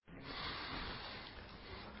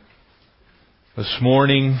This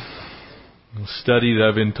morning, a study that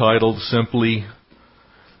I've entitled simply,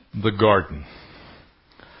 The Garden.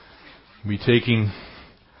 We'll be taking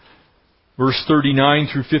verse 39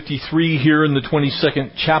 through 53 here in the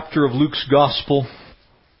 22nd chapter of Luke's Gospel.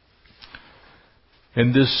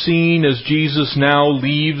 And this scene as Jesus now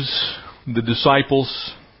leaves the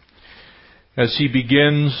disciples, as he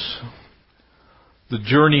begins the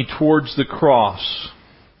journey towards the cross.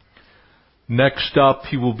 Next up,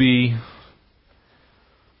 he will be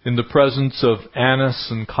in the presence of Annas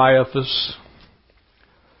and Caiaphas,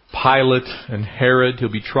 Pilate and Herod.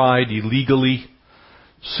 He'll be tried illegally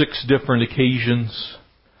 6 different occasions.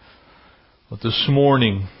 But this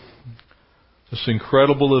morning, this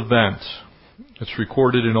incredible event, it's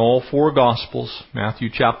recorded in all 4 Gospels, Matthew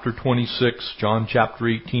chapter 26, John chapter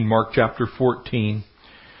 18, Mark chapter 14.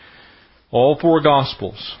 All 4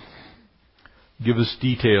 Gospels give us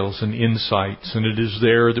details and insights, and it is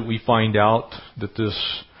there that we find out that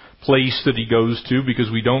this place that he goes to,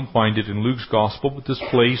 because we don't find it in Luke's Gospel, but this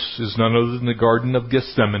place is none other than the Garden of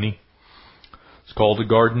Gethsemane. It's called the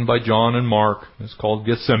Garden by John and Mark. It's called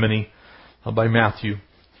Gethsemane by Matthew.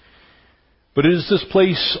 But it is this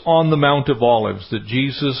place on the Mount of Olives that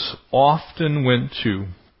Jesus often went to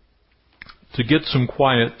get some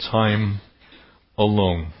quiet time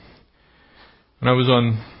alone. When I was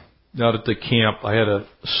out at the camp, I had a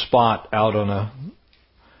spot out on a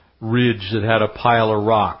ridge that had a pile of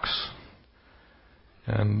rocks.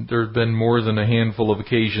 And there had been more than a handful of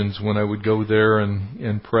occasions when I would go there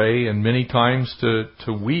and pray, and many times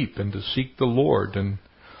to weep and to seek the Lord and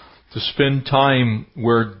to spend time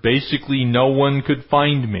where basically no one could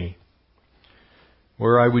find me,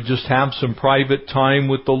 where I would just have some private time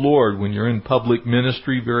with the Lord. When you're in public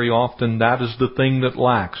ministry, very often that is the thing that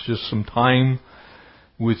lacks, just some time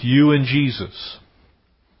with you and Jesus.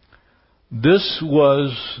 This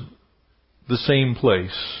was the same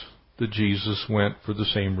place that Jesus went for the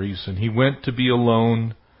same reason. He went to be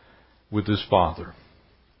alone with His Father.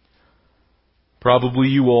 Probably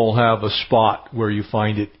you all have a spot where you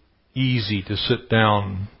find it easy to sit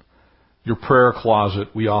down. Your prayer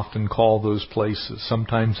closet, we often call those places.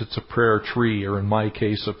 Sometimes it's a prayer tree, or in my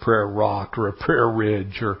case, a prayer rock, or a prayer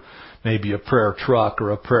ridge, or maybe a prayer truck,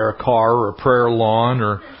 or a prayer car, or a prayer lawn,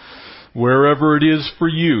 or wherever it is for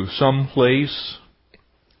you, some place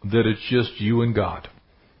that it's just you and God.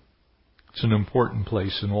 It's an important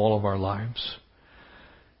place in all of our lives.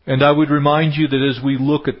 And I would remind you that as we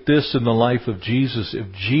look at this in the life of Jesus, if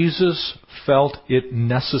Jesus felt it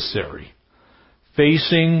necessary,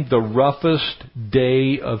 facing the roughest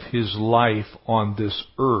day of His life on this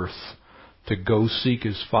earth, to go seek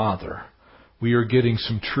His Father, we are getting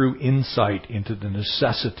some true insight into the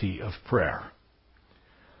necessity of prayer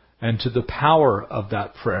and to the power of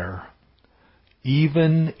that prayer,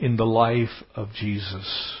 even in the life of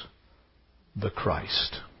Jesus, the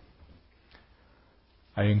Christ.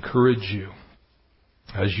 I encourage you,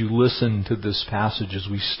 as you listen to this passage, as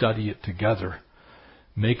we study it together,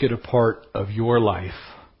 make it a part of your life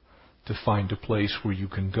to find a place where you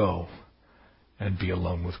can go and be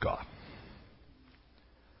alone with God.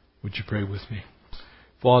 Would you pray with me?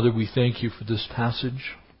 Father, we thank You for this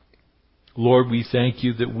passage. Lord, we thank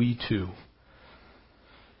You that we too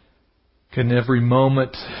can every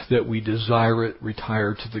moment that we desire it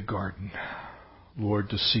retire to the garden, Lord,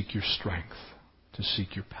 to seek Your strength, to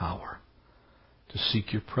seek Your power, to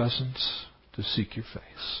seek Your presence, to seek Your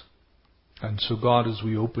face. And so, God, as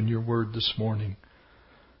we open Your word this morning,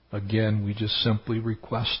 again, we just simply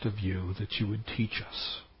request of You that You would teach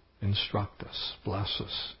us, instruct us, bless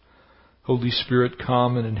us. Holy Spirit,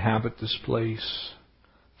 come and inhabit this place.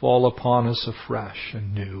 Fall upon us afresh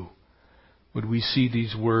and new. Would we see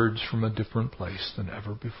these words from a different place than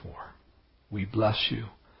ever before. We bless You.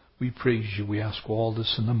 We praise You. We ask all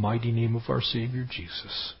this in the mighty name of our Savior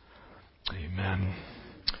Jesus. Amen.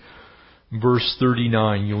 Verse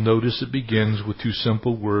 39, you'll notice it begins with 2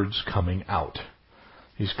 simple words, coming out.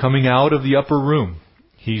 He's coming out of the upper room.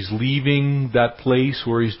 He's leaving that place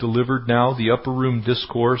where He's delivered now the upper room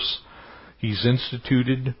discourse. He's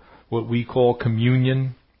instituted what we call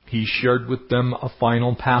communion. He shared with them a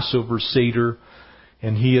final Passover Seder,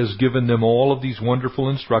 and He has given them all of these wonderful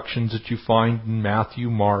instructions that you find in Matthew,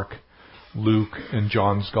 Mark, Luke, and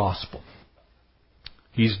John's Gospel.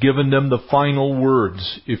 He's given them the final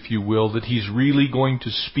words, if you will, that He's really going to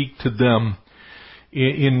speak to them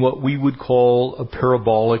in what we would call a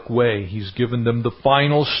parabolic way. He's given them the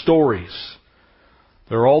final stories.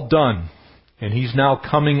 They're all done. And He's now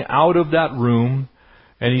coming out of that room,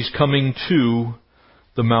 and He's coming to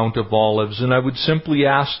the Mount of Olives. And I would simply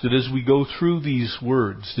ask that as we go through these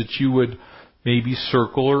words, that you would maybe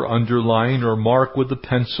circle or underline or mark with a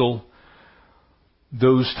pencil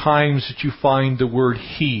those times that you find the word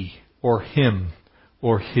he or him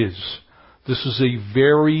or his. This is a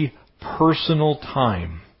very personal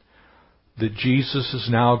time that Jesus is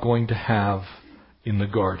now going to have in the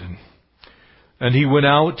garden. And he went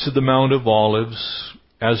out to the Mount of Olives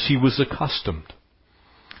as he was accustomed.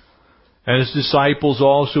 And his disciples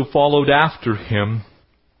also followed after him.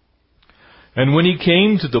 And when he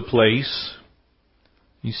came to the place,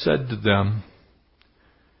 he said to them,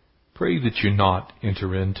 "Pray that you not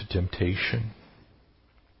enter into temptation."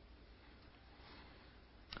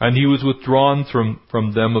 And he was withdrawn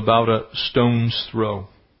from them about a stone's throw,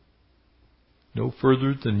 no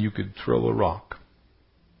further than you could throw a rock.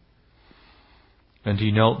 And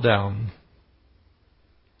he knelt down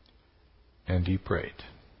and he prayed.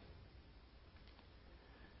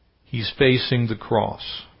 He's facing the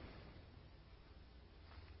cross.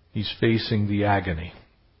 He's facing the agony.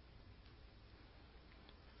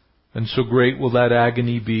 And so great will that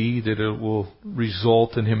agony be that it will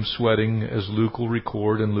result in him sweating, as Luke will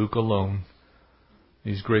record, and Luke alone,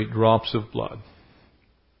 these great drops of blood.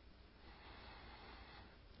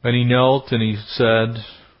 And he knelt and he said,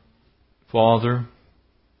 "Father,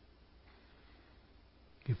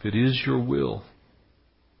 if it is your will,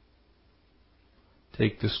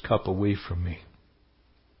 take this cup away from me.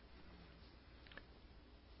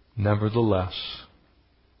 Nevertheless,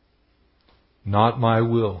 not my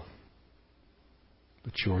will,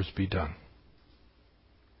 but yours be done."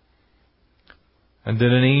 And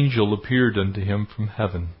then an angel appeared unto him from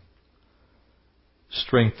heaven,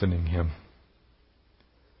 strengthening him.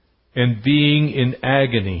 And being in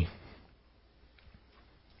agony,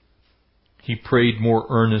 he prayed more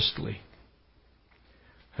earnestly.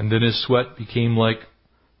 And then his sweat became like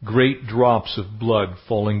great drops of blood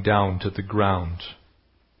falling down to the ground.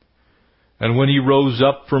 And when he rose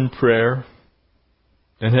up from prayer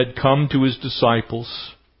and had come to his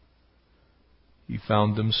disciples, he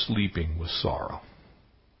found them sleeping with sorrow.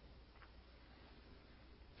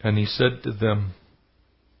 And he said to them,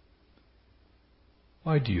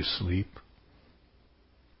 "Why do you sleep?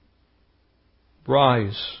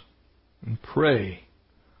 Rise and pray,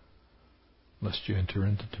 lest you enter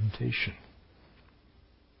into temptation."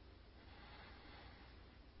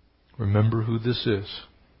 Remember who this is.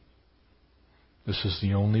 This is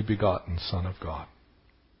the only begotten Son of God.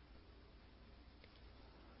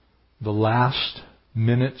 The last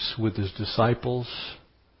minutes with his disciples,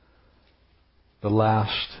 the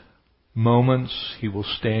last moments he will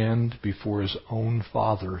stand before his own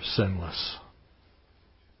Father sinless.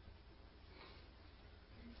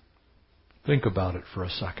 Think about it for a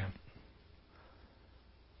second.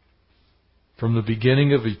 From the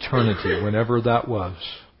beginning of eternity, whenever that was,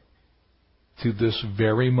 to this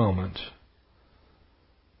very moment,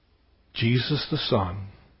 Jesus the Son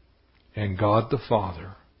and God the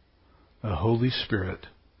Father, the Holy Spirit,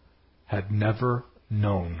 had never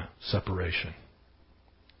known separation.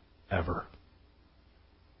 Ever.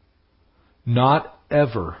 Not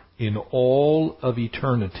ever in all of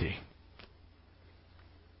eternity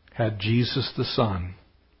had Jesus the Son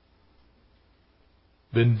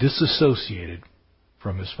been disassociated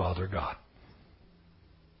from his Father God.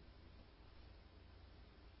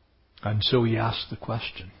 And so he asked the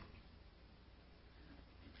question.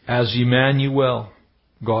 As Emmanuel,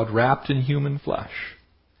 God wrapped in human flesh,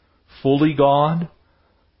 fully God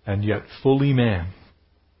and yet fully man.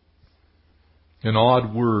 An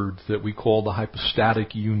odd word that we call the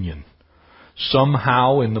hypostatic union.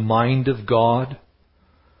 Somehow in the mind of God,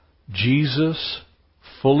 Jesus,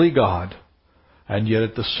 fully God, and yet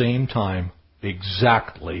at the same time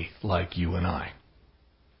exactly like you and I.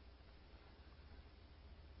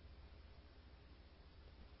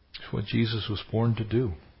 It's what Jesus was born to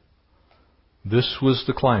do. This was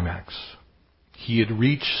the climax. He had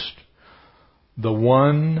reached the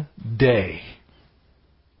one day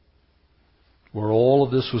where all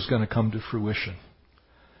of this was going to come to fruition.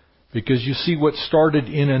 Because you see, what started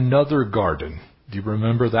in another garden, do you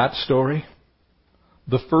remember that story?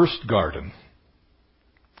 The first garden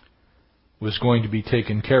was going to be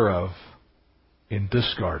taken care of in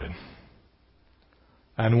this garden.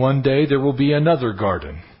 And one day there will be another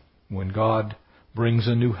garden when God brings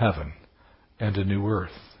a new heaven and a new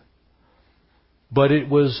earth. But it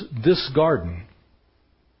was this garden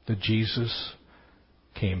that Jesus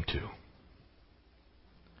came to.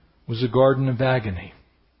 It was a garden of agony.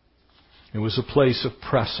 It was a place of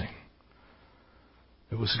pressing.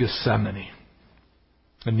 It was Gethsemane.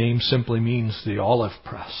 The name simply means the olive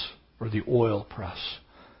press or the oil press.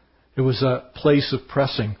 It was a place of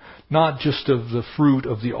pressing, not just of the fruit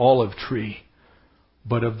of the olive tree,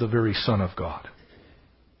 but of the very Son of God.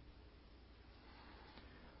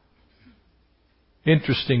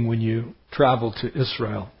 Interesting, when you travel to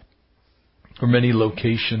Israel, or many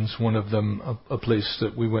locations, one of them a place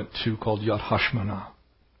that we went to called Yad Hashmanah.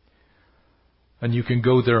 And you can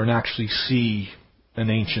go there and actually see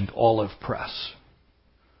an ancient olive press.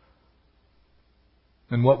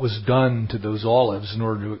 And what was done to those olives in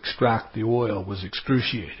order to extract the oil was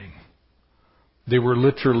excruciating. They were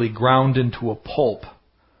literally ground into a pulp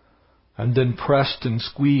and then pressed and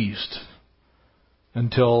squeezed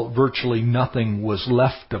until virtually nothing was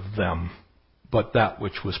left of them but that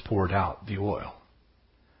which was poured out, the oil.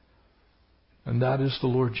 And that is the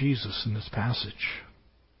Lord Jesus in this passage.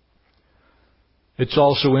 It's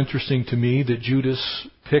also interesting to me that Judas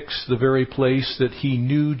picks the very place that he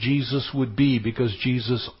knew Jesus would be, because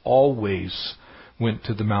Jesus always went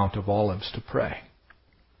to the Mount of Olives to pray.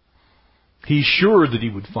 He's sure that he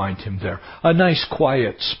would find him there. A nice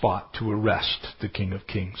quiet spot to arrest the King of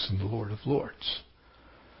Kings and the Lord of Lords.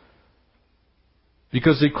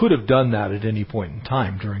 Because they could have done that at any point in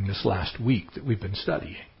time during this last week that we've been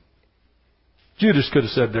studying. Judas could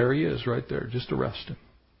have said, there he is, right there, just arrest him.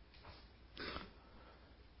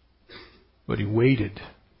 But he waited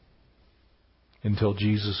until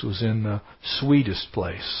Jesus was in the sweetest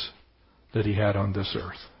place that he had on this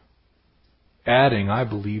earth, adding, I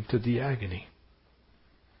believe, to the agony.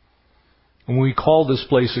 When we call this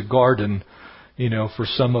place a garden, for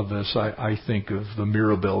some of us, I think of the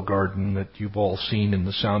Mirabelle Garden that you've all seen in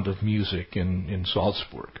The Sound of Music in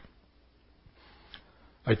Salzburg.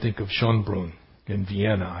 I think of Schönbrunn in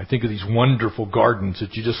Vienna. I think of these wonderful gardens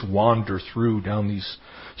that you just wander through down these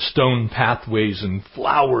stone pathways and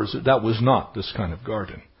flowers. That was not this kind of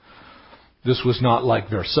garden. This was not like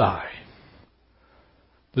Versailles.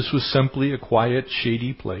 This was simply a quiet,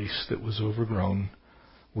 shady place that was overgrown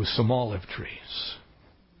with some olive trees.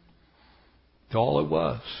 That's all it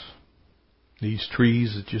was. These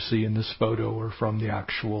trees that you see in this photo are from the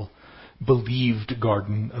actual believed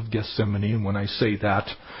Garden of Gethsemane. And when I say that,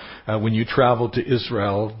 when you travel to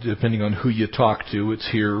Israel, depending on who you talk to, it's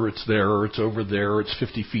here, it's there, or it's over there, it's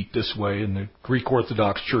 50 feet this way, and the Greek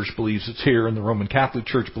Orthodox Church believes it's here, and the Roman Catholic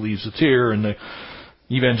Church believes it's here, and the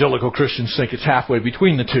evangelical Christians think it's halfway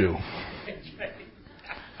between the two.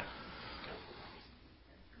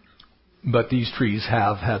 But these trees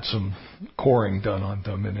have had some coring done on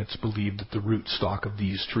them, and it's believed that the rootstock of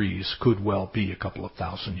these trees could well be a couple of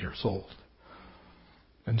thousand years old.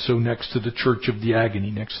 And so next to the Church of the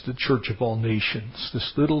Agony, next to the Church of All Nations,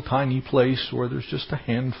 this little tiny place where there's just a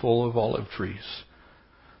handful of olive trees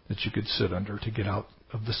that you could sit under to get out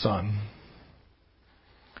of the sun.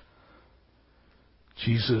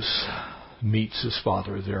 Jesus meets his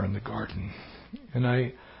Father there in the garden. And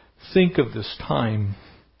I think of this time,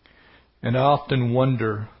 and I often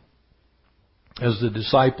wonder, as the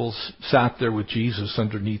disciples sat there with Jesus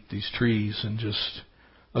underneath these trees and just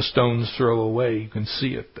a stone's throw away, you can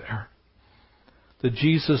see it there, that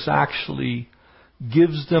Jesus actually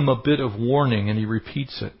gives them a bit of warning, and he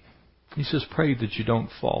repeats it. He says, pray that you don't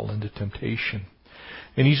fall into temptation.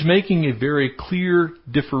 And he's making a very clear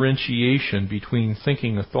differentiation between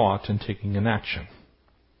thinking a thought and taking an action.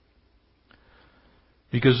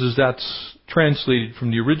 Because as that's translated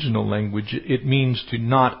from the original language, it means to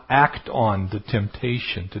not act on the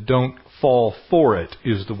temptation, to don't fall for it,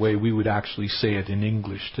 is the way we would actually say it in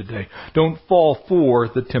English today. Don't fall for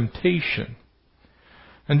the temptation.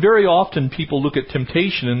 And very often people look at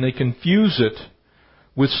temptation and they confuse it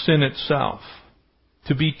with sin itself.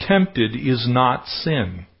 To be tempted is not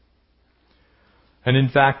sin. And in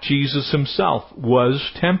fact, Jesus himself was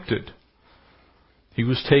tempted. He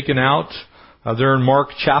was taken out there in Mark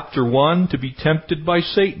chapter 1 to be tempted by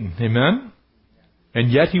Satan. Amen?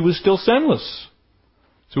 And yet he was still sinless.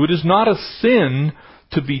 So it is not a sin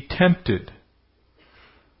to be tempted.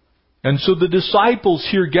 And so the disciples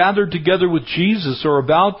here gathered together with Jesus are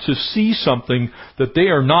about to see something that they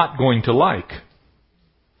are not going to like.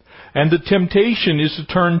 And the temptation is to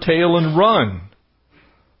turn tail and run.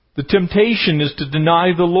 The temptation is to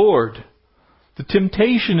deny the Lord. The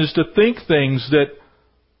temptation is to think things that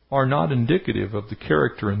are not indicative of the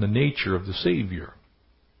character and the nature of the Savior.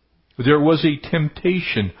 There was a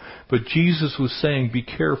temptation, but Jesus was saying, be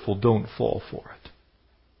careful, don't fall for it.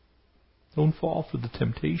 Don't fall for the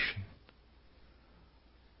temptation.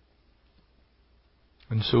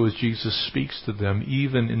 And so as Jesus speaks to them,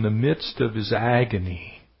 even in the midst of his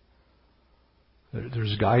agony,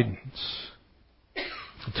 there's guidance.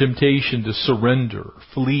 The temptation to surrender,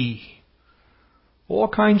 flee. All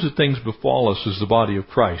kinds of things befall us as the body of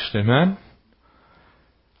Christ. Amen?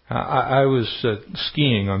 I was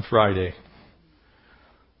skiing on Friday.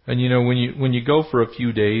 And when you go for a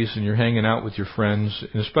few days and you're hanging out with your friends,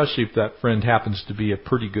 and especially if that friend happens to be a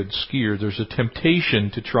pretty good skier, there's a temptation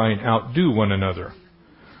to try and outdo one another.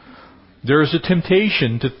 There is a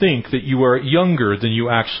temptation to think that you are younger than you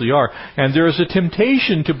actually are. And there is a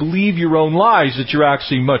temptation to believe your own lies that you're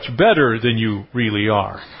actually much better than you really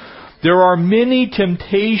are. There are many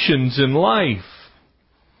temptations in life.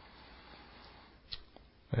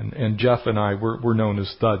 And Jeff and I, we're known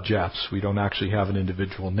as the Jeffs. We don't actually have an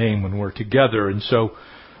individual name when we're together. And so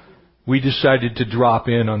we decided to drop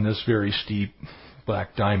in on this very steep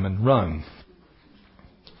Black Diamond run.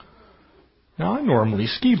 Now, I normally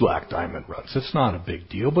ski Black Diamond runs. It's not a big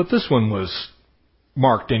deal. But this one was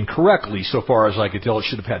marked incorrectly so far as I could tell. It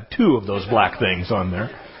should have had 2 of those black things on there.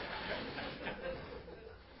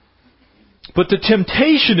 But the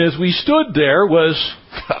temptation as we stood there was,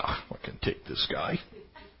 I can take this guy.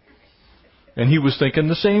 And he was thinking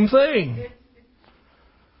the same thing.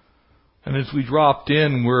 And as we dropped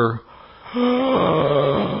in,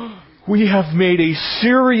 we have made a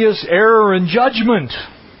serious error in judgment.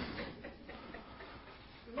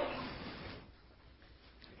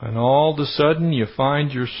 And all of a sudden you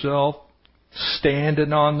find yourself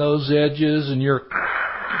standing on those edges and you're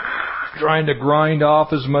trying to grind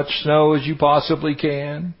off as much snow as you possibly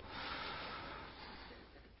can.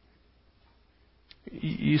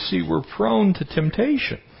 You see, we're prone to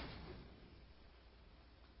temptation.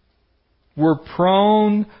 We're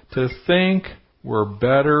prone to think we're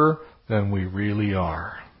better than we really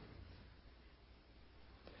are.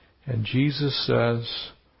 And Jesus says,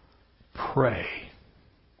 pray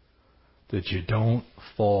that you don't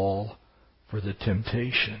fall for the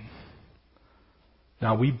temptation.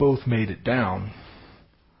 Now, we both made it down.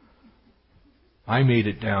 I made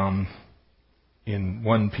it down in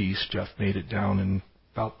 1 piece. Jeff made it down in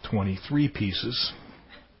about 23 pieces.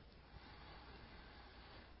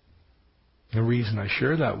 The reason I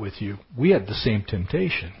share that with you, we had the same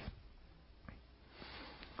temptation.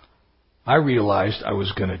 I realized I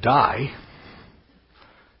was going to die.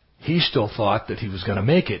 He still thought that he was going to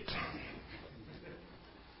make it.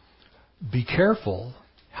 Be careful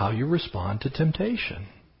how you respond to temptation.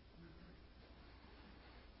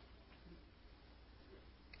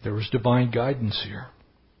 There was divine guidance here.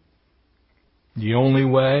 The only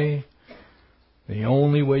way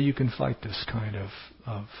you can fight this kind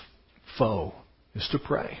of foe is to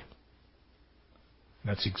pray.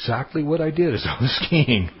 And that's exactly what I did as I was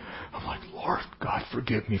skiing. I'm like, Lord, God,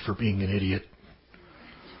 forgive me for being an idiot.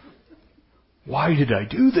 Why did I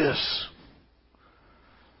do this?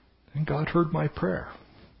 And God heard my prayer.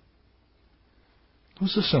 It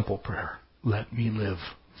was a simple prayer. Let me live.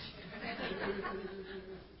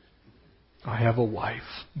 I have a wife,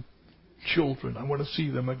 children. I want to see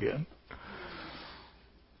them again.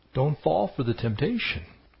 Don't fall for the temptation.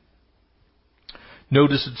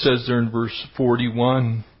 Notice it says there in verse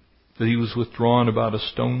 41 that he was withdrawn about a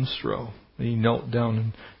stone's throw. And he knelt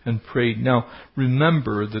down and prayed. Now,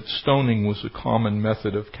 remember that stoning was a common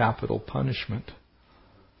method of capital punishment.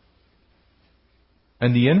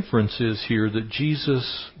 And the inference is here that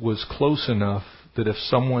Jesus was close enough that if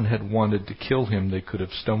someone had wanted to kill him, they could have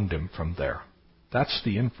stoned him from there. That's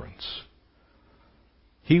the inference.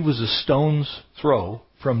 He was a stone's throw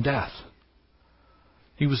from death.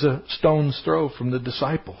 He was a stone's throw from the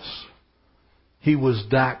disciples. He was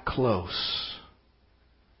that close.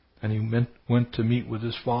 And he went to meet with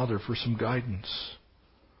his Father for some guidance.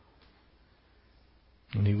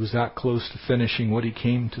 And he was that close to finishing what he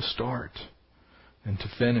came to start and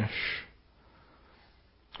to finish.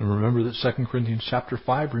 And remember that 2 Corinthians chapter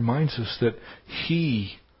 5 reminds us that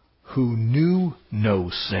he who knew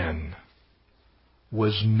no sin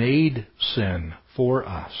was made sin for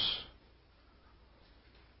us.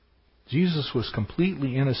 Jesus was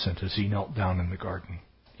completely innocent as he knelt down in the garden.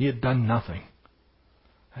 He had done nothing.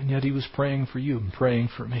 And yet he was praying for you and praying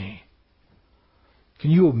for me.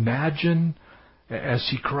 Can you imagine as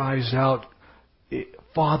he cries out,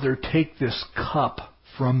 Father, take this cup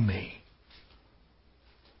from me?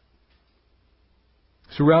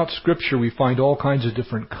 Throughout Scripture we find all kinds of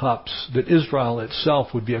different cups, that Israel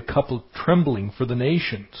itself would be a cup of trembling for the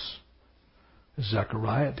nations, as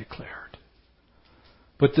Zechariah declared.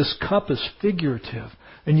 But this cup is figurative,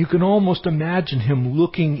 and you can almost imagine him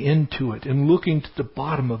looking into it and looking to the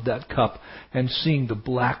bottom of that cup and seeing the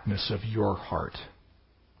blackness of your heart.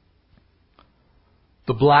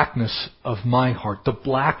 The blackness of my heart, the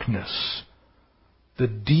blackness, the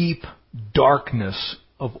deep darkness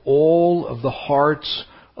of all of the hearts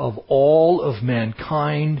of all of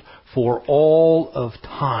mankind for all of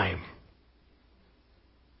time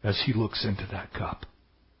as he looks into that cup.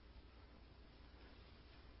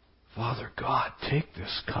 Father God, take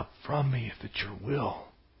this cup from me if it's your will.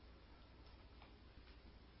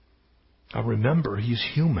 Now remember, He's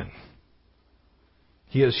human.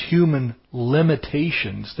 He has human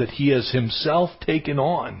limitations that He has Himself taken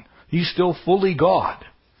on. He's still fully God.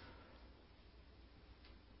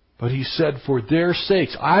 But He said, for their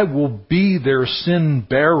sakes, I will be their sin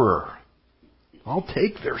bearer. I'll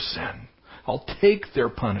take their sin. I'll take their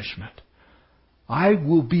punishment. I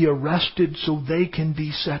will be arrested so they can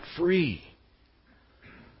be set free.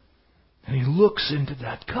 And He looks into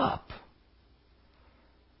that cup.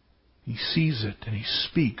 He sees it and He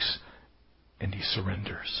speaks and He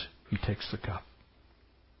surrenders. He takes the cup.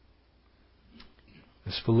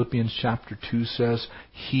 As Philippians chapter 2 says,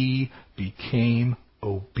 He became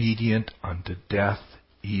obedient unto death,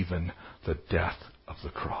 even the death of the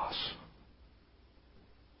cross.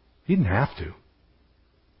 He didn't have to.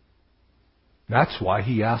 That's why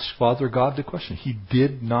He asked Father God the question. He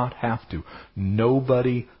did not have to.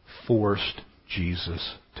 Nobody forced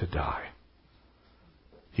Jesus to die.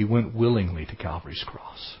 He went willingly to Calvary's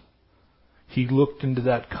cross. He looked into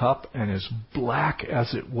that cup, and as black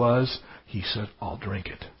as it was, He said, I'll drink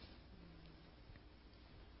it.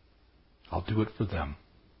 I'll do it for them.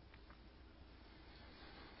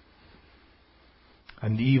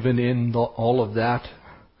 And even in all of that,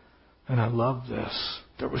 and I love this,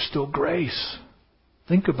 there was still grace.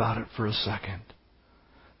 Think about it for a second.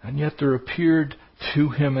 And yet there appeared to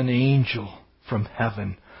Him an angel from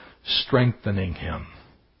heaven, strengthening Him.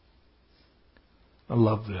 I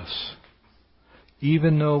love this.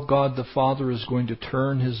 Even though God the Father is going to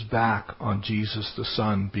turn His back on Jesus the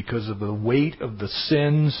Son because of the weight of the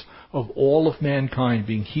sins of all of mankind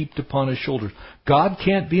being heaped upon His shoulders, God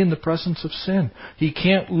can't be in the presence of sin. He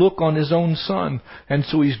can't look on His own Son. And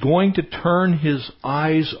so He's going to turn His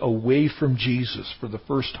eyes away from Jesus for the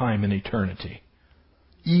first time in eternity.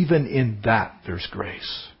 Even in that, there's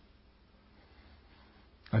grace.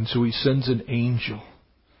 And so He sends an angel.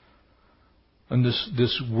 And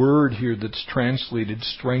this word here that's translated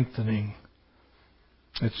strengthening,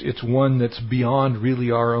 it's one that's beyond really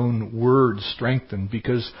our own word strengthen,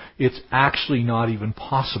 because it's actually not even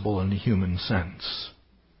possible in the human sense.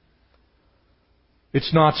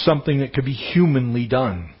 It's not something that could be humanly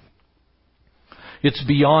done. It's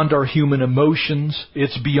beyond our human emotions.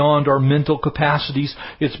 It's beyond our mental capacities.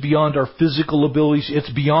 It's beyond our physical abilities.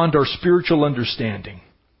 It's beyond our spiritual understanding.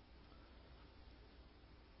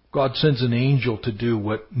 God sends an angel to do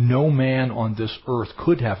what no man on this earth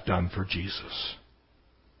could have done for Jesus.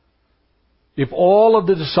 If all of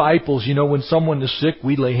the disciples, when someone is sick,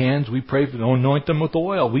 we lay hands, we pray for them, anoint them with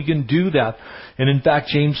oil. We can do that. And in fact,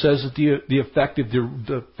 James says that the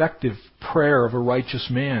effective prayer of a righteous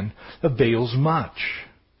man avails much.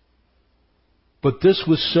 But this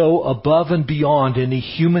was so above and beyond any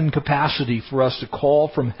human capacity for us to call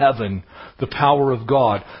from heaven the power of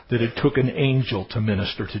God that it took an angel to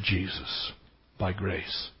minister to Jesus by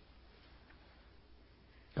grace.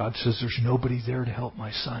 God says, there's nobody there to help my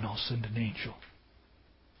Son. I'll send an angel.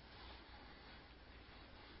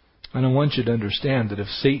 And I want you to understand that if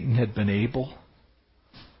Satan had been able,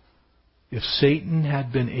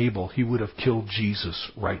 he would have killed Jesus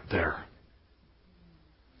right there.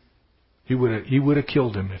 He would have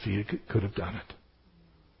killed Him if he could have done it.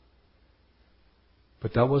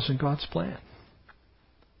 But that wasn't God's plan.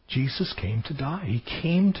 Jesus came to die. He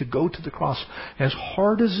came to go to the cross. As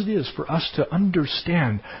hard as it is for us to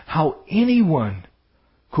understand how anyone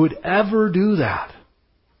could ever do that,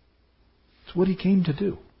 it's what He came to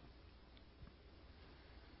do.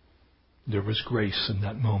 There was grace in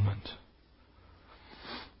that moment.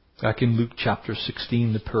 Back in Luke chapter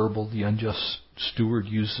 16, the parable of the unjust steward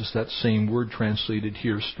uses that same word translated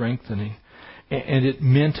here, strengthening. And it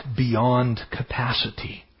meant beyond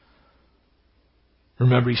capacity.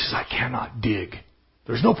 Remember, he says, I cannot dig.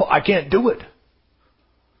 I can't do it.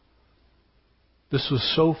 This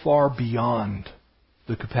was so far beyond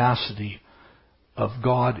the capacity of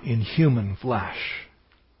God in human flesh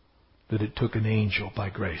that it took an angel by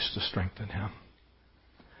grace to strengthen Him.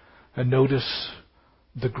 And notice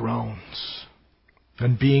the groans.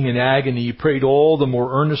 And being in agony, He prayed all the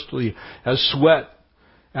more earnestly, as sweat,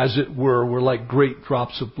 as it were like great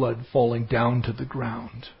drops of blood falling down to the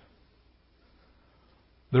ground.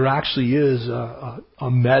 There actually is a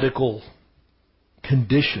medical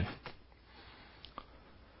condition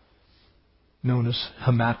known as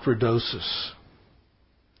hematoidosis.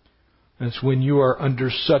 And it's when you are under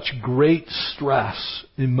such great stress,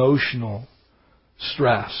 emotional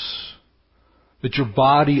stress, that your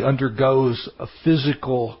body undergoes a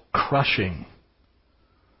physical crushing.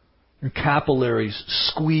 Your capillaries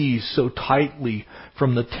squeeze so tightly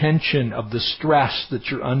from the tension of the stress that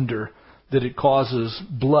you're under that it causes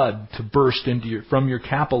blood to burst from your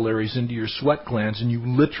capillaries into your sweat glands, and you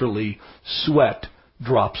literally sweat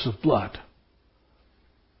drops of blood.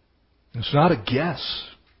 It's not a guess.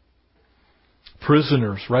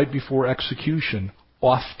 Prisoners, right before execution,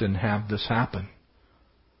 often have this happen.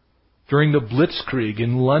 During the Blitzkrieg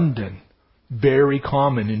in London, very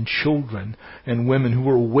common in children and women who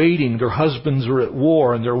are waiting. Their husbands are at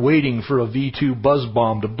war and they're waiting for a V2 buzz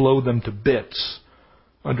bomb to blow them to bits.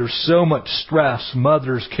 Under so much stress,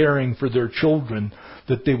 mothers caring for their children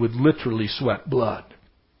that they would literally sweat blood.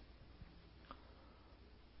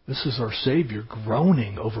 This is our Savior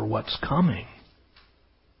groaning over what's coming.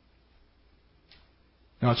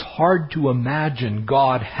 Now, it's hard to imagine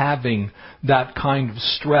God having that kind of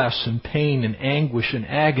stress and pain and anguish and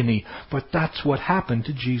agony, but that's what happened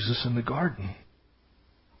to Jesus in the garden.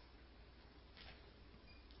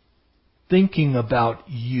 Thinking about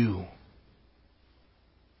you.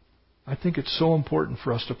 I think it's so important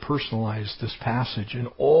for us to personalize this passage and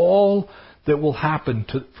all that will happen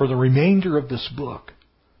for the remainder of this book.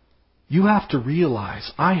 You have to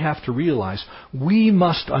realize, I have to realize, we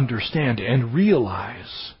must understand and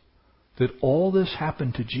realize that all this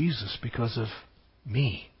happened to Jesus because of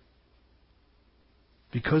me.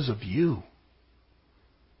 Because of you.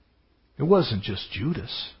 It wasn't just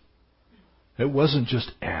Judas. It wasn't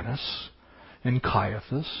just Annas and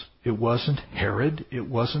Caiaphas. It wasn't Herod. It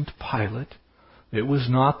wasn't Pilate. It was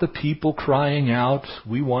not the people crying out,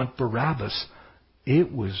 "We want Barabbas."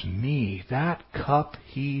 It was me. That cup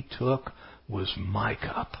he took was my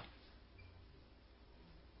cup.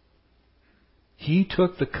 He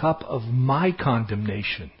took the cup of my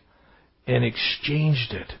condemnation and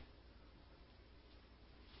exchanged it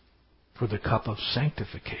for the cup of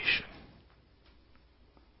sanctification.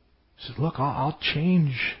 He said, "Look, I'll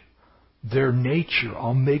change their nature.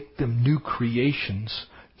 I'll make them new creations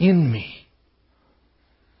in me.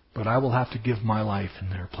 But I will have to give my life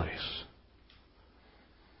in their place."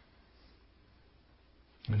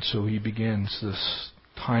 And so he begins this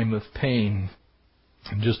time of pain.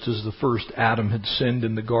 And just as the first Adam had sinned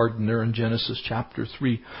in the garden there in Genesis chapter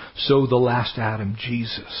 3, so the last Adam,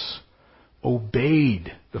 Jesus,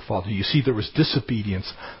 obeyed the Father. You see, there was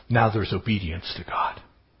disobedience. Now there's obedience to God.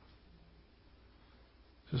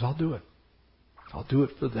 He says, "I'll do it. I'll do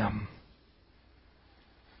it for them."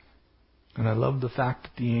 And I love the fact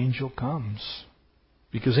that the angel comes.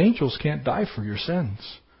 Because angels can't die for your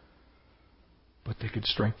sins. But they could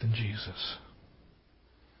strengthen Jesus.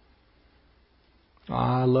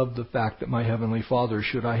 I love the fact that my Heavenly Father,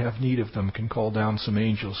 should I have need of them, can call down some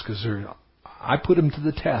angels, because I put them to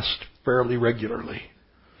the test fairly regularly.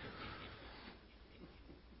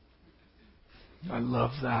 I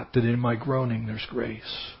love that in my groaning there's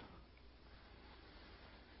grace.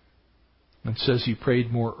 It says he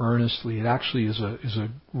prayed more earnestly. It actually is a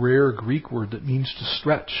rare Greek word that means to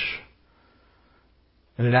stretch.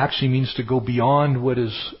 And it actually means to go beyond what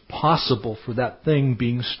is possible for that thing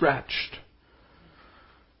being stretched.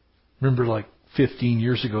 Remember, like 15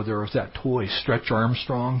 years ago, there was that toy, Stretch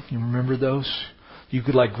Armstrong. You remember those? You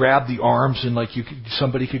could grab the arms and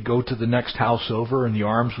somebody could go to the next house over and the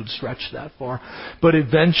arms would stretch that far. But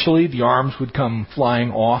eventually the arms would come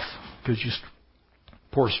flying off because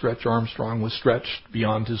poor Stretch Armstrong was stretched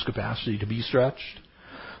beyond his capacity to be stretched.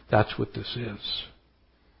 That's what this is.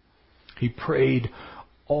 He prayed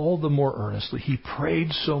all the more earnestly. He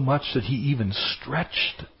prayed so much that he even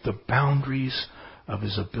stretched the boundaries of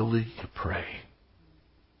his ability to pray.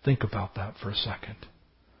 Think about that for a second.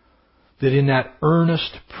 That in that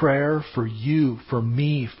earnest prayer for you, for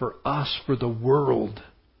me, for us, for the world,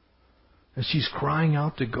 as he's crying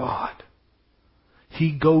out to God,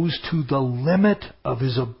 he goes to the limit of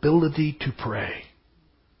his ability to pray.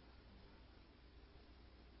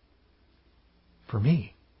 For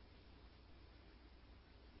me.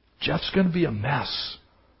 Jeff's going to be a mess.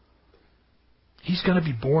 He's going to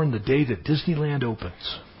be born the day that Disneyland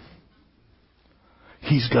opens.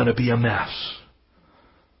 He's going to be a mess.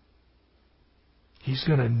 He's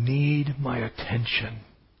going to need my attention.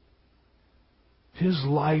 His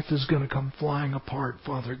life is going to come flying apart,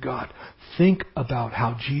 Father God. Think about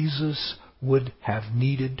how Jesus would have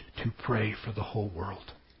needed to pray for the whole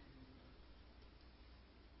world.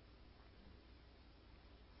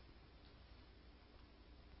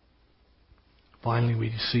 Finally,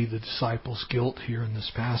 we see the disciples' guilt here in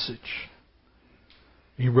this passage.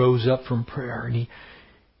 He rose up from prayer and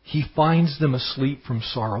he finds them asleep from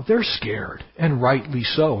sorrow. They're scared, and rightly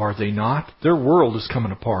so, are they not? Their world is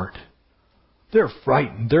coming apart. They're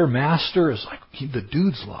frightened. Their master is like, the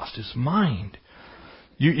dude's lost his mind.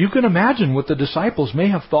 You can imagine what the disciples may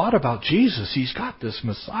have thought about Jesus. He's got this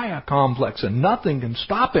Messiah complex and nothing can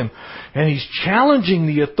stop him. And he's challenging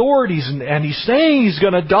the authorities and he's saying he's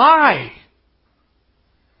going to die.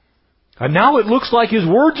 And now it looks like his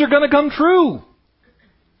words are going to come true.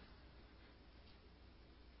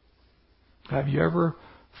 Have you ever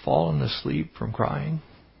fallen asleep from crying?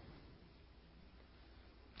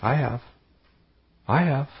 I have.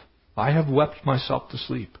 I have wept myself to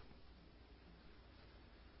sleep.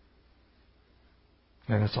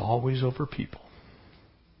 And it's always over people.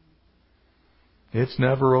 It's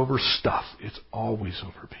never over stuff. It's always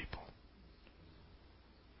over people.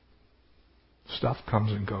 Stuff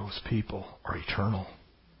comes and goes. People are eternal.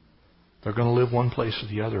 They're going to live one place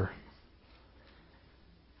or the other.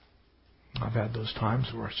 I've had those times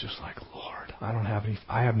where it's just like, Lord,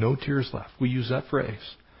 I have no tears left. We use that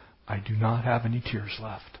phrase. I do not have any tears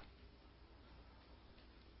left.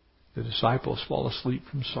 The disciples fall asleep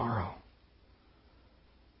from sorrow.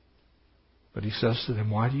 But he says to them,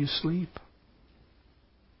 why do you sleep?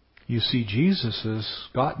 You see, Jesus has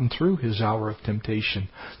gotten through his hour of temptation.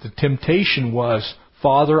 The temptation was,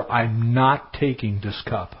 Father, I'm not taking this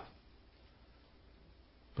cup.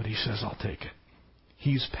 But he says, I'll take it.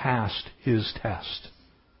 He's passed his test.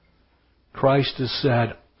 Christ has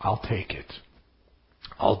said, I'll take it.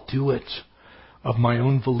 I'll do it. Of my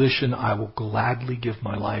own volition, I will gladly give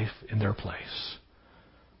my life in their place.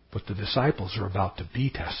 But the disciples are about to be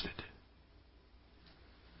tested.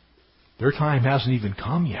 Their time hasn't even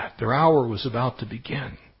come yet. Their hour was about to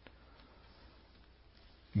begin.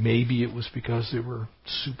 Maybe it was because they were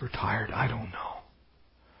super tired. I don't know.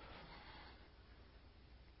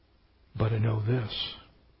 But I know this.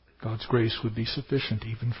 God's grace would be sufficient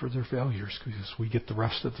even for their failures, because we get the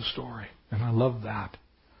rest of the story. And I love that.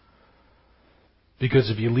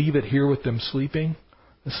 Because if you leave it here with them sleeping,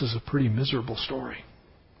 this is a pretty miserable story.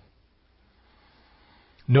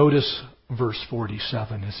 Notice verse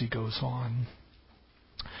 47 as he goes on.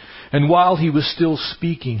 And while he was still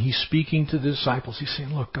speaking, he's speaking to the disciples. He's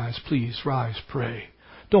saying, look guys, please rise, pray.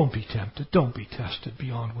 Don't be tempted. Don't be tested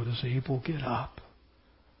beyond what is able. Get up.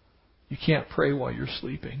 You can't pray while you're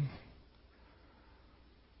sleeping.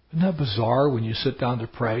 Isn't that bizarre when you sit down to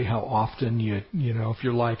pray how often you know, if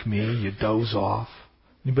you're like me, you doze off?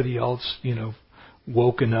 Anybody else,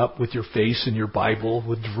 woken up with your face in your Bible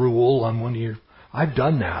with drool on one of your... I've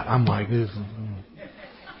done that. I'm like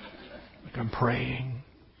I'm praying.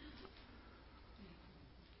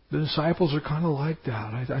 The disciples are kind of like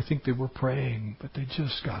that. I think they were praying, but they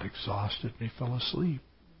just got exhausted and they fell asleep.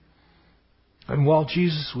 And while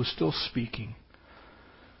Jesus was still speaking,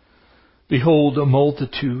 behold, a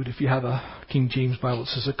multitude. If you have a King James Bible, it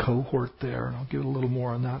says a cohort there, and I'll give a little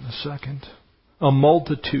more on that in a second. A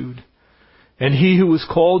multitude. And he who was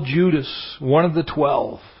called Judas, one of the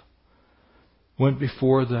 12, went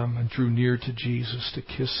before them and drew near to Jesus to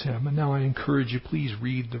kiss him. And now I encourage you, please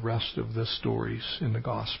read the rest of the stories in the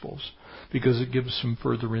Gospels, because it gives some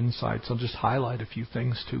further insights. I'll just highlight a few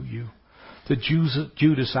things to you. That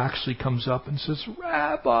Judas actually comes up and says,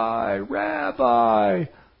 Rabbi, Rabbi.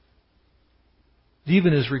 It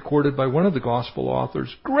even is recorded by one of the Gospel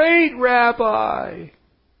authors, Great Rabbi.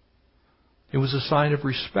 It was a sign of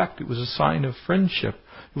respect. It was a sign of friendship.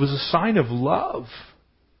 It was a sign of love.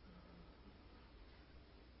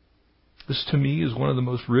 This, to me, is one of the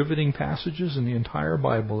most riveting passages in the entire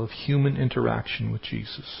Bible of human interaction with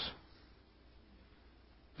Jesus.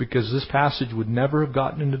 Because this passage would never have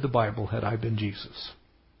gotten into the Bible had I been Jesus.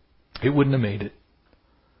 It wouldn't have made it.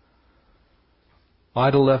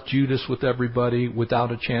 I'd have left Judas with everybody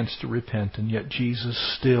without a chance to repent, and yet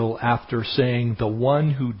Jesus still, after saying, the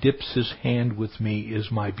one who dips his hand with me is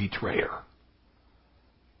my betrayer.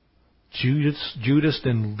 Judas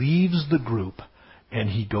then leaves the group and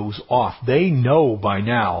he goes off. They know by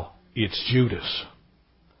now it's Judas.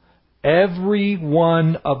 Every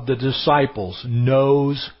one of the disciples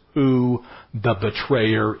knows who the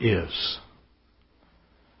betrayer is.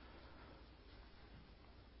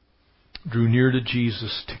 Drew near to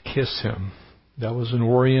Jesus to kiss him. That was an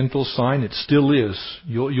Oriental sign. It still is.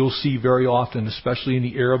 You'll see very often, especially in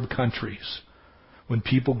the Arab countries, when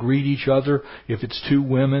people greet each other, if it's two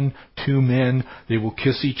women, two men, they will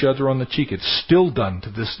kiss each other on the cheek. It's still done to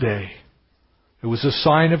this day. It was a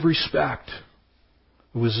sign of respect.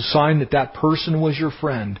 It was a sign that that person was your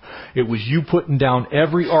friend. It was you putting down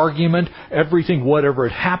every argument, everything, whatever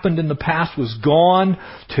had happened in the past was gone.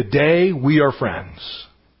 Today we are friends.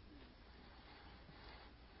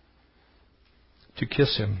 To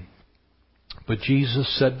kiss him. But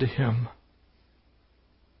Jesus said to him,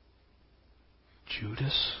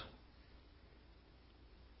 Judas?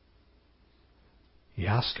 He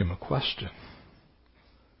asked him a question.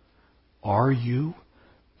 Are you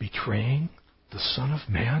betraying the Son of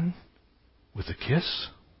Man with a kiss?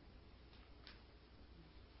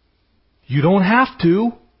 You don't have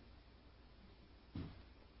to.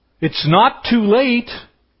 It's not too late.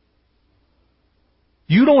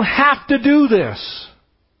 You don't have to do this.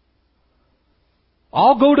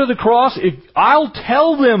 I'll go to the cross. I'll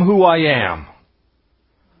tell them who I am.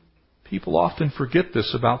 People often forget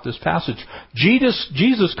this about this passage.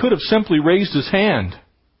 Jesus could have simply raised his hand.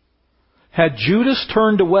 Had Judas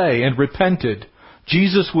turned away and repented,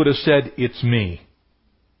 Jesus would have said, "It's me."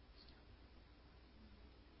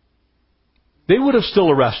 They would have still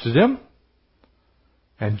arrested him,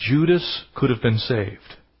 and Judas could have been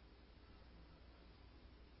saved.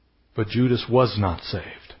 But Judas was not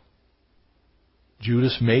saved.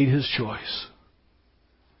 Judas made his choice.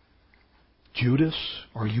 Judas,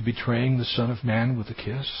 are you betraying the Son of Man with a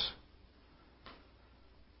kiss?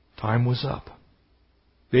 Time was up.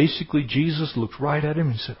 Basically, Jesus looked right at him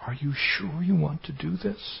and said, "Are you sure you want to do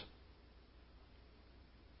this?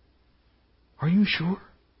 Are you sure?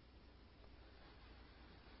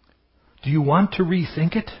 Do you want to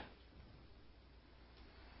rethink it?"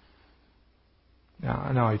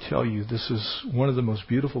 Now I tell you, this is one of the most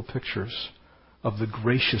beautiful pictures of the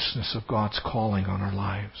graciousness of God's calling on our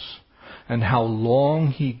lives, and how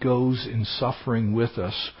long He goes in suffering with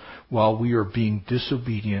us while we are being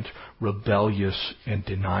disobedient, rebellious, and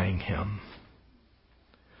denying Him.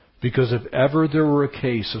 Because if ever there were a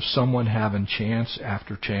case of someone having chance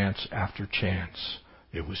after chance after chance,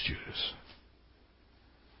 it was Judas.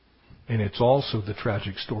 And it's also the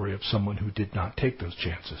tragic story of someone who did not take those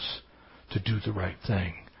chances to do the right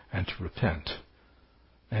thing and to repent.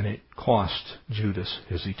 And it cost Judas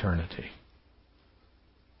his eternity.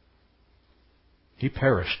 He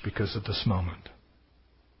perished because of this moment.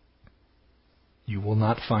 You will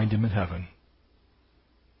not find him in heaven.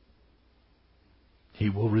 He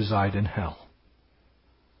will reside in hell.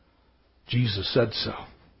 Jesus said so.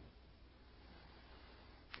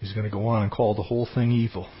 He's going to go on and call the whole thing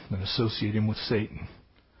evil and associate him with Satan.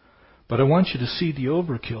 But I want you to see the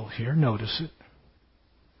overkill here. Notice it.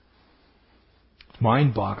 It's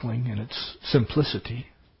mind-boggling in its simplicity.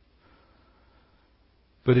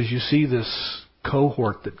 But as you see this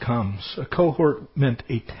cohort that comes, a cohort meant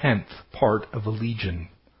a 10th part of a legion.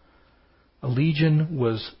 A legion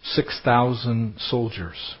was 6,000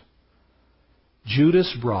 soldiers.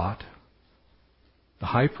 Judas brought the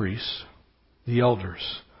high priests, the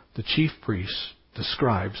elders, the chief priests, the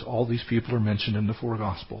scribes, all these people are mentioned in the four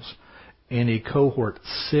Gospels, and a cohort,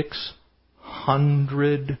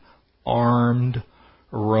 600 armed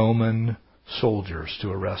Roman soldiers to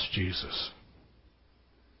arrest Jesus.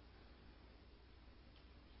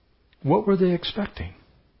 What were they expecting?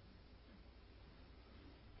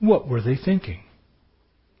 What were they thinking?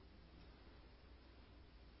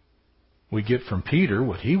 We get from Peter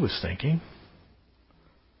what he was thinking.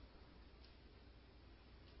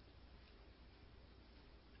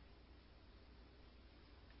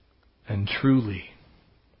 And truly,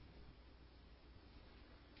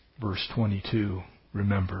 verse 22,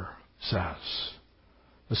 remember, says,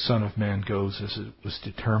 the Son of Man goes as it was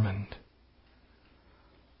determined.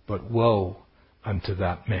 But woe unto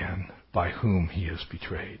that man by whom he is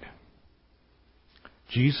betrayed.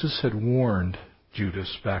 Jesus had warned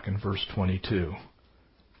Judas back in verse 22,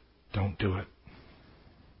 don't do it.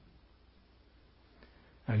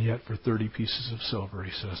 And yet for 30 pieces of silver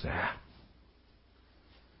he says, nah,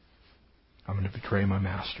 I'm going to betray my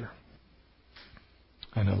master.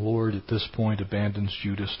 And the Lord at this point abandons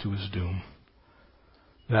Judas to his doom.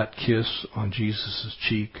 That kiss on Jesus'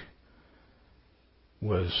 cheek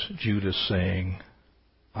was Judas saying,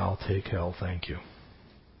 I'll take hell, thank you.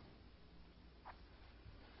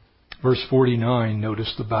 Verse 49,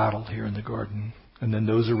 notice the battle here in the garden. And then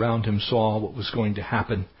those around him saw what was going to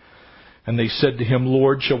happen. And they said to him,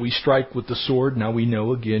 Lord, shall we strike with the sword? Now we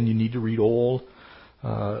know, again, you need to read all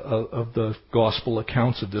of the gospel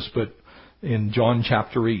accounts of this, but in John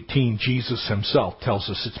chapter 18, Jesus himself tells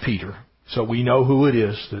us it's Peter. So we know who it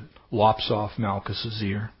is that lops off Malchus's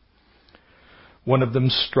ear. One of them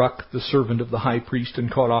struck the servant of the high priest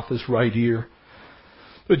and cut off his right ear.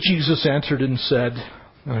 But Jesus answered and said,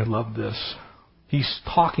 and I love this, he's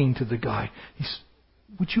talking to the guy.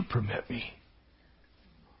 Would you permit me?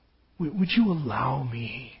 Would you allow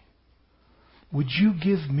me? Would you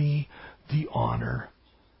give me the honor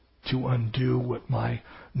to undo what my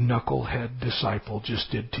knucklehead disciple just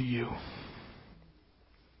did to you?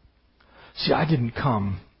 See, I didn't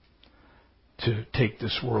come to take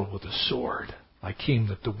this world with a sword. I came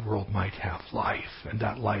that the world might have life, and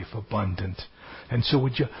that life abundant. And so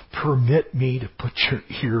would you permit me to put your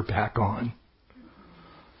ear back on?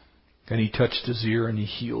 And he touched his ear and he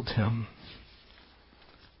healed him.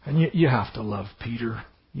 And you have to love Peter.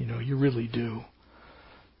 You really do.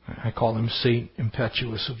 I call him Saint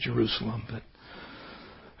Impetuous of Jerusalem.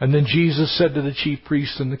 And then Jesus said to the chief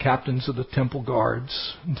priests and the captains of the temple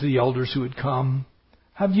guards and to the elders who had come,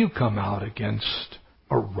 have you come out against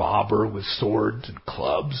a robber with swords and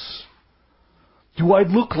clubs? Do I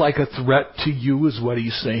look like a threat to you, is what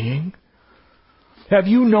he's saying? Have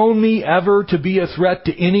you known me ever to be a threat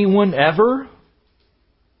to anyone ever?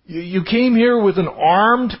 You came here with an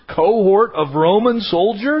armed cohort of Roman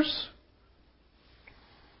soldiers?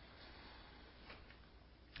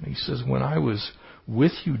 He says, when I was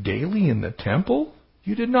with you daily in the temple,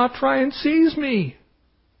 you did not try and seize me.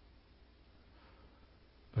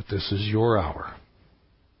 But this is your hour.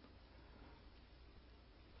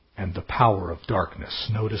 And the power of darkness.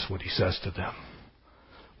 Notice what he says to them.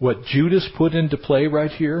 What Judas put into play right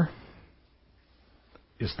here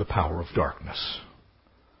is the power of darkness.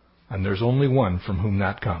 And there's only one from whom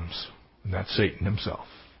that comes, and that's Satan himself.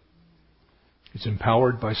 He's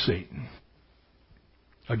empowered by Satan.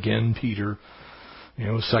 Again, Peter,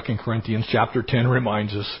 2 Corinthians chapter 10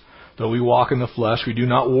 reminds us, though we walk in the flesh, we do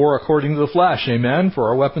not war according to the flesh. Amen? For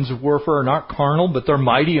our weapons of warfare are not carnal, but they're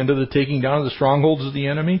mighty unto the taking down of the strongholds of the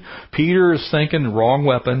enemy. Peter is thinking, wrong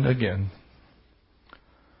weapon again.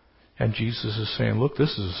 And Jesus is saying, look,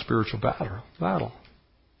 this is a spiritual battle.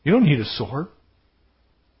 You don't need a sword.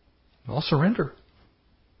 I'll surrender.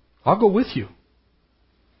 I'll go with you.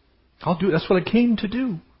 That's what I came to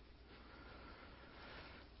do.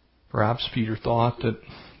 Perhaps Peter thought that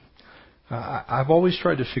I've always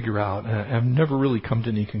tried to figure out, and I've never really come to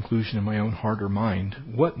any conclusion in my own heart or mind,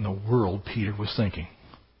 what in the world Peter was thinking.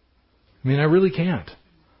 I mean, I really can't.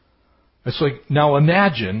 It's like, now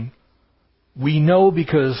imagine, we know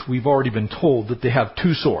because we've already been told that they have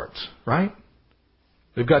two swords, right?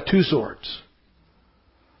 They've got two swords.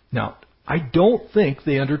 Now, I don't think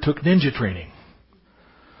they undertook ninja training.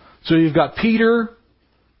 So you've got Peter,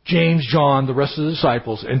 James, John, the rest of the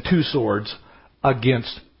disciples, and two swords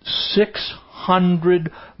against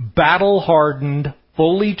 600 battle-hardened,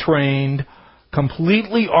 fully trained,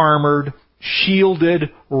 completely armored, shielded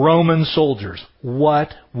Roman soldiers. What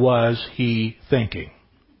was he thinking?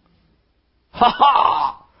 Ha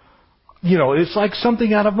ha! It's like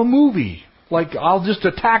something out of a movie. Like, I'll just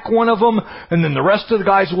attack one of them, and then the rest of the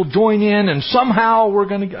guys will join in, and somehow we're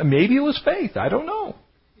going to... Maybe it was faith. I don't know.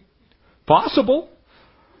 Possible.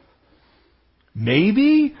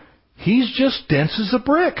 Maybe he's just dense as a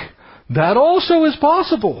brick. That also is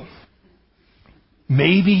possible.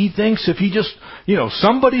 Maybe he thinks if he just,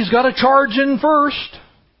 somebody's got to charge in first.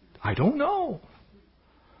 I don't know.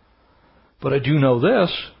 But I do know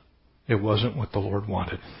this. It wasn't what the Lord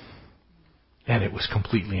wanted. And it was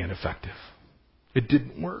completely ineffective. It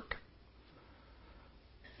didn't work.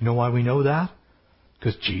 You know why we know that?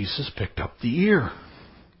 Because Jesus picked up the ear.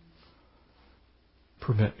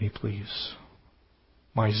 Permit me, please.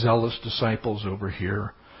 My zealous disciples over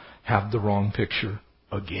here have the wrong picture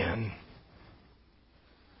again.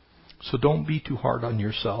 So don't be too hard on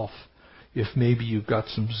yourself. If maybe you've got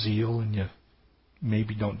some zeal and you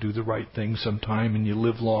maybe don't do the right thing sometime and you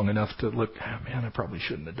live long enough to look, man, I probably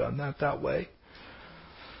shouldn't have done that way.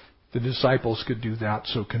 The disciples could do that,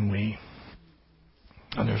 so can we.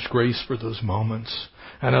 And there's grace for those moments.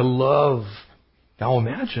 And I love, now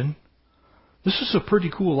imagine, this is a pretty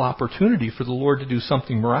cool opportunity for the Lord to do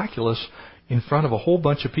something miraculous in front of a whole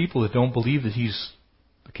bunch of people that don't believe that He's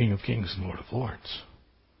the King of Kings and Lord of Lords.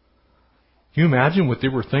 Can you imagine what they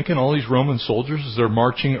were thinking, all these Roman soldiers, as they're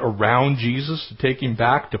marching around Jesus to take Him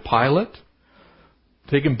back to Pilate,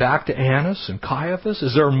 take Him back to Annas and Caiaphas,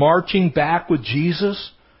 as they're marching back with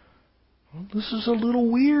Jesus? Well, this is a little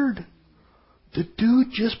weird. The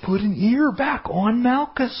dude just put an ear back on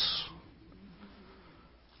Malchus.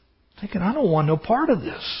 Thinking, I don't want no part of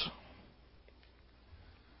this.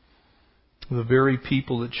 The very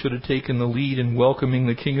people that should have taken the lead in welcoming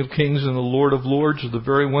the King of Kings and the Lord of Lords are the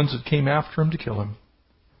very ones that came after Him to kill Him.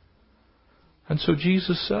 And so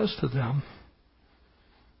Jesus says to them,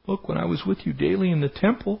 look, when I was with you daily in the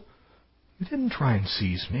temple, you didn't try and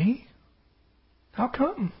seize me. How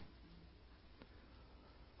come?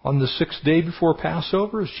 On the 6th day before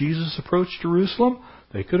Passover, as Jesus approached Jerusalem,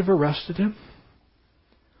 they could have arrested Him.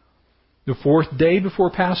 The 4th day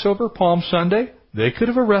before Passover, Palm Sunday, they could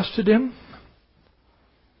have arrested Him.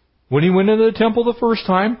 When He went into the temple the first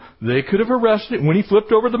time, they could have arrested Him. When He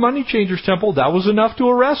flipped over the money changers' temple, that was enough to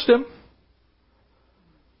arrest Him.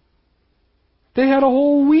 They had a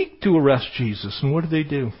whole week to arrest Jesus. And what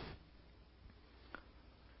do?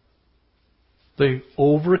 They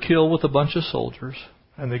overkill with a bunch of soldiers,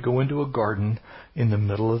 and they go into a garden in the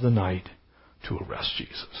middle of the night to arrest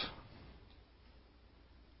Jesus.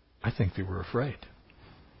 I think they were afraid.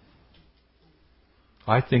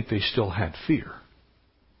 I think they still had fear.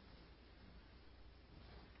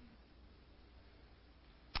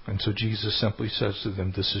 And so Jesus simply says to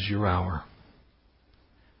them, this is your hour.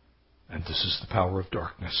 And this is the power of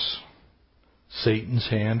darkness. Satan's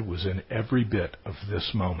hand was in every bit of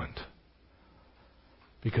this moment.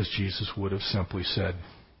 Because Jesus would have simply said,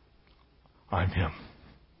 I'm him.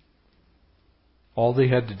 All they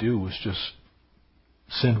had to do was just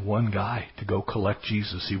send one guy to go collect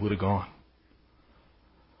Jesus. He would have gone.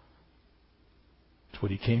 That's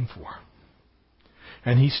what he came for.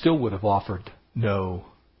 And he still would have offered no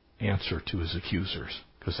answer to his accusers,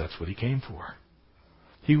 because that's what he came for.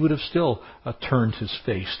 He would have still turned his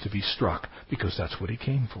face to be struck, because that's what he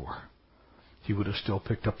came for. He would have still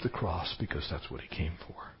picked up the cross, because that's what he came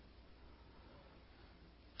for.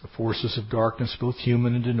 The forces of darkness, both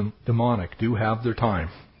human and demonic, do have their time.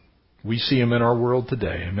 We see them in our world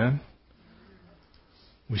today. Amen?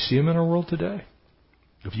 We see them in our world today.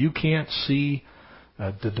 If you can't see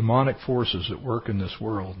the demonic forces that work in this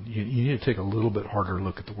world, you need to take a little bit harder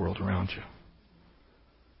look at the world around you.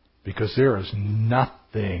 Because there is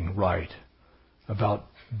nothing right about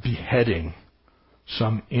beheading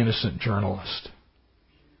some innocent journalist.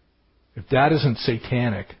 If that isn't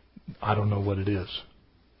satanic, I don't know what it is.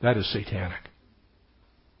 That is satanic.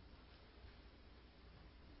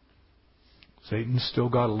 Satan's still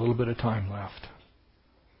got a little bit of time left.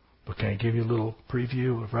 But can I give you a little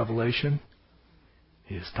preview of Revelation?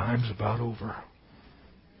 His time's about over.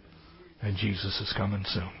 And Jesus is coming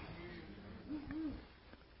soon.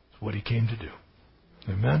 It's what he came to do.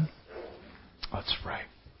 Amen? Let's pray.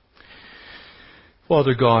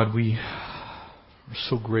 Father God, we are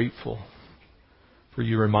so grateful for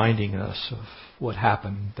you reminding us of what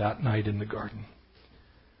happened that night in the garden.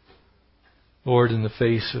 Lord, in the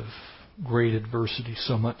face of great adversity,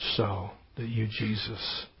 so much so that you,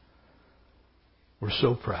 Jesus, were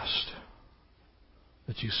so pressed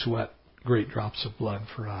that you sweat great drops of blood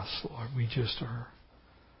for us, Lord. We just are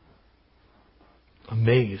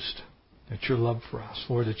amazed at your love for us,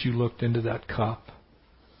 Lord, that you looked into that cup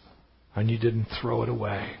and you didn't throw it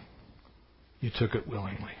away. You took it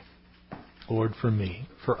willingly. Lord, for me,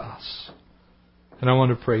 for us. And I want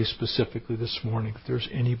to pray specifically this morning, if there's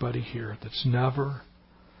anybody here that's never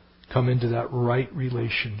come into that right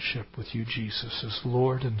relationship with you, Jesus, as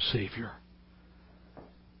Lord and Savior,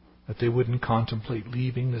 that they wouldn't contemplate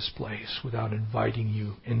leaving this place without inviting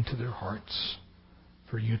you into their hearts,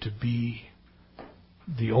 for you to be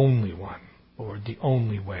the only one, Lord, the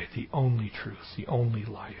only way, the only truth, the only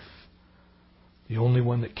life, the only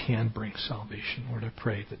one that can bring salvation. Lord, I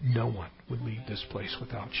pray that no one would leave this place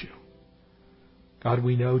without you. God,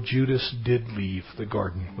 we know Judas did leave the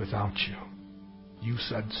garden without you. You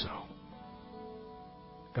said so.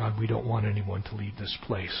 God, we don't want anyone to leave this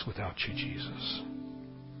place without you, Jesus.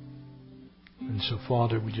 And so,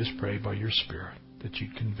 Father, we just pray by your Spirit that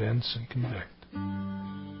you'd convince and convict.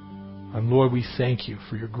 And Lord, we thank you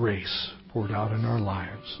for your grace poured out in our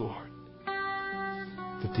lives, Lord.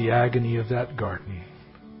 That the agony of that garden,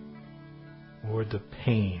 Lord, the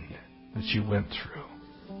pain that you went through,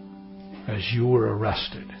 as you were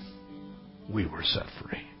arrested, we were set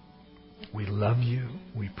free. We love you,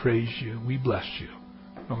 we praise you, we bless you.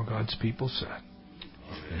 All God's people said,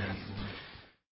 amen.